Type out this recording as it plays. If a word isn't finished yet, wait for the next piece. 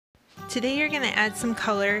Today you're going to add some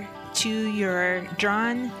color to your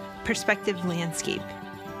drawn perspective landscape.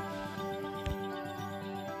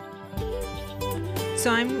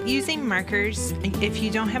 So I'm using markers. If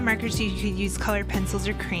you don't have markers, you could use colored pencils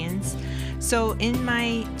or crayons. So in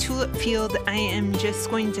my tulip field, I am just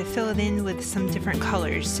going to fill it in with some different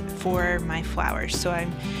colors for my flowers. So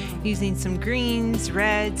I'm using some greens,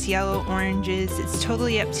 reds, yellow, oranges. It's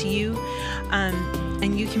totally up to you.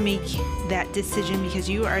 And you can make that decision because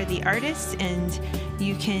you are the artist and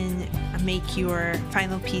you can make your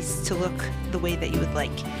final piece to look the way that you would like.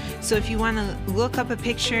 So if you want to look up a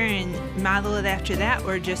picture and model it after that,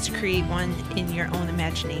 or just create one in your own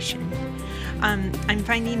imagination. I'm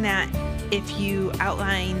finding that if you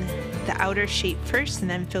outline the outer shape first and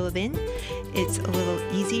then fill it in, it's a little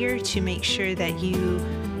easier to make sure that you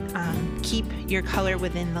keep your color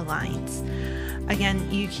within the lines.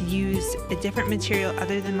 Again, you can use a different material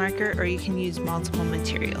other than marker, or you can use multiple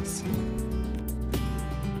materials.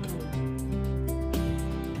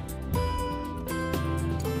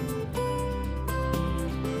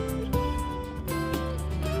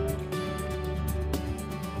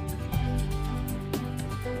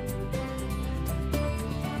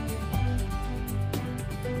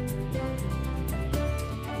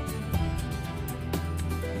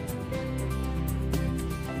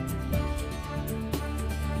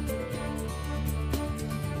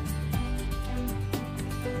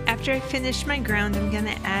 After I finish my ground, I'm going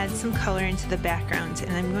to add some color into the background,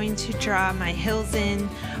 and I'm going to draw my hills in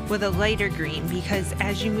with a lighter green, because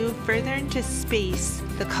as you move further into space,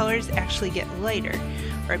 the colors actually get lighter,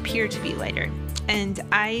 or appear to be lighter. And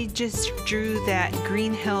I just drew that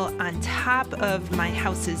green hill on top of my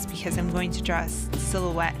houses because I'm going to draw a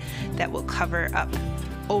silhouette that will cover up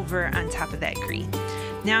over on top of that green.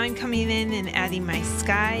 Now I'm coming in and adding my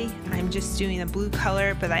sky. I'm just doing a blue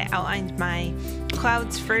color, but I outlined my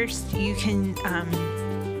clouds first. You can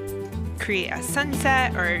create a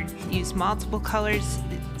sunset or use multiple colors.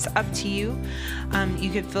 It's up to you.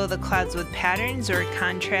 You could fill the clouds with patterns or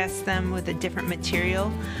contrast them with a different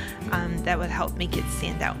material that would help make it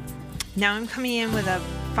stand out. Now I'm coming in with a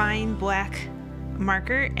fine black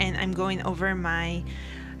marker and I'm going over my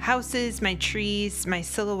houses, my trees, my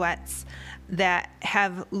silhouettes that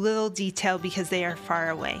have little detail because they are far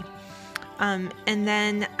away. And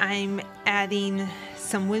then I'm adding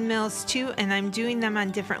some windmills too, and I'm doing them on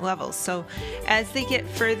different levels. So as they get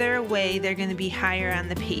further away, they're going to be higher on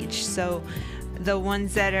the page. So the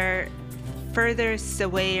ones that are furthest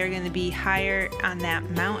away are going to be higher on that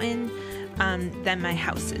mountain than my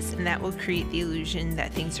houses, and that will create the illusion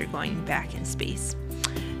that things are going back in space.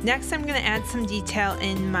 Next, I'm going to add some detail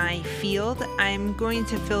in my field. I'm going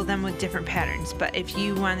to fill them with different patterns, but if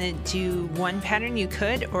you want to do one pattern, you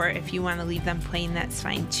could, or if you want to leave them plain, that's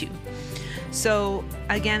fine too. So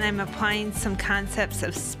again, I'm applying some concepts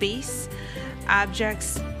of space.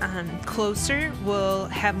 Objects closer will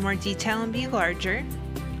have more detail and be larger.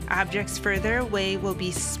 Objects further away will be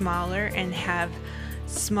smaller and have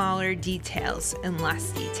smaller details and less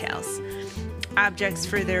details. Objects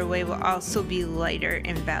further away will also be lighter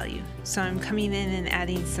in value. So I'm coming in and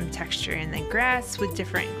adding some texture in the grass with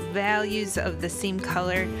different values of the same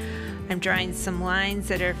color. I'm drawing some lines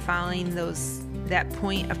that are following that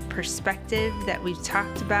point of perspective that we've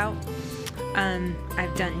talked about.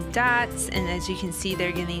 I've done dots, and as you can see,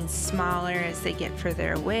 they're getting smaller as they get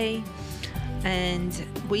further away. And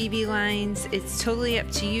wavy lines, it's totally up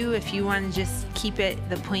to you. If you want to just keep it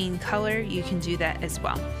the plain color, you can do that as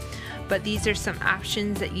well. But these are some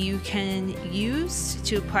options that you can use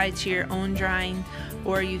to apply to your own drawing,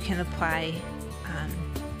 or you can apply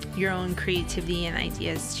your own creativity and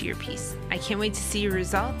ideas to your piece. I can't wait to see your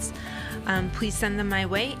results. Please send them my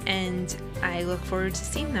way, and I look forward to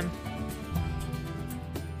seeing them.